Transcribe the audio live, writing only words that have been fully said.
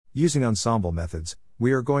Using ensemble methods,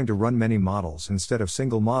 we are going to run many models instead of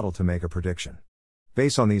single model to make a prediction.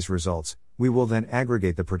 Based on these results, we will then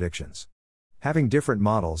aggregate the predictions. Having different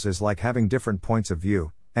models is like having different points of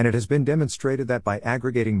view, and it has been demonstrated that by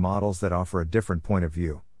aggregating models that offer a different point of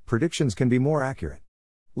view, predictions can be more accurate.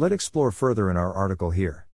 Let's explore further in our article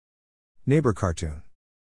here. Neighbor cartoon.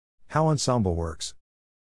 How ensemble works.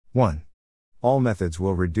 1. All methods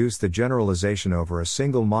will reduce the generalization over a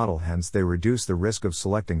single model, hence they reduce the risk of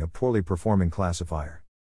selecting a poorly performing classifier.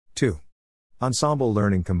 2. Ensemble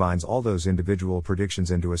learning combines all those individual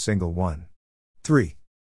predictions into a single one. 3.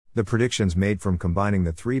 The predictions made from combining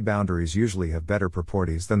the three boundaries usually have better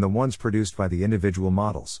properties than the ones produced by the individual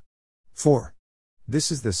models. 4.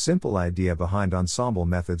 This is the simple idea behind ensemble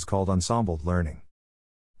methods called ensembled learning.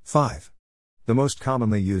 5. The most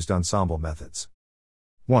commonly used ensemble methods.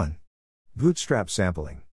 1. Bootstrap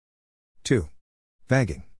sampling. 2.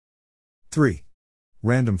 Bagging. 3.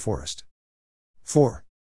 Random forest. 4.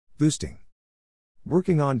 Boosting.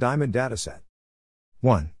 Working on diamond dataset.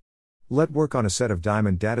 1. Let's work on a set of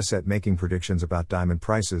diamond dataset making predictions about diamond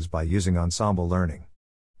prices by using ensemble learning.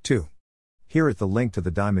 2. Here is the link to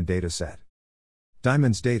the diamond dataset.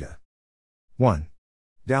 Diamonds data. 1.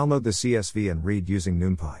 Download the CSV and read using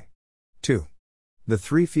NumPy. 2. The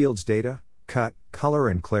three fields data, cut, color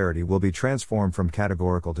and clarity will be transformed from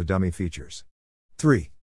categorical to dummy features.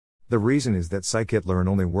 3. The reason is that scikit-learn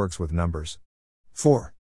only works with numbers.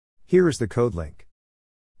 4. Here is the code link.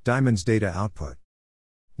 Diamonds data output.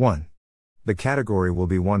 1. The category will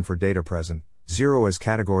be 1 for data present, 0 as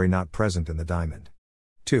category not present in the diamond.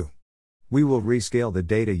 2. We will rescale the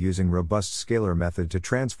data using robust scalar method to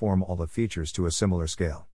transform all the features to a similar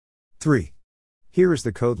scale. 3. Here is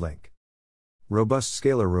the code link. Robust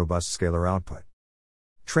scalar output.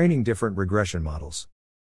 Training different regression models.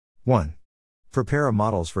 1. Prepare a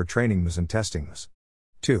models for training and testing.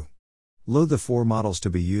 2. Load the 4 models to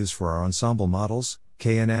be used for our ensemble models,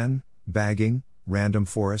 KNN, bagging, random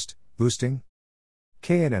forest, boosting.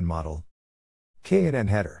 KNN model. KNN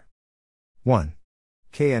header. 1.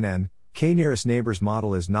 KNN, K-nearest neighbors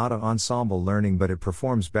model is not an ensemble learning but it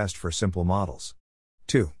performs best for simple models.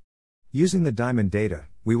 2. Using the diamond data,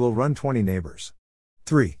 we will run 20 neighbors.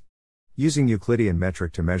 3. Using Euclidean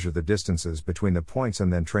metric to measure the distances between the points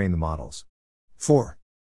and then train the models. 4.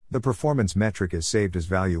 The performance metric is saved as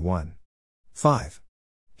value 1. 5.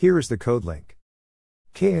 Here is the code link.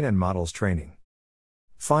 KNN models training.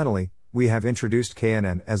 Finally, we have introduced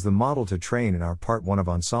KNN as the model to train in our part 1 of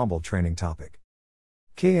ensemble training topic.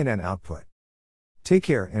 KNN output. Take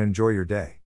care and enjoy your day.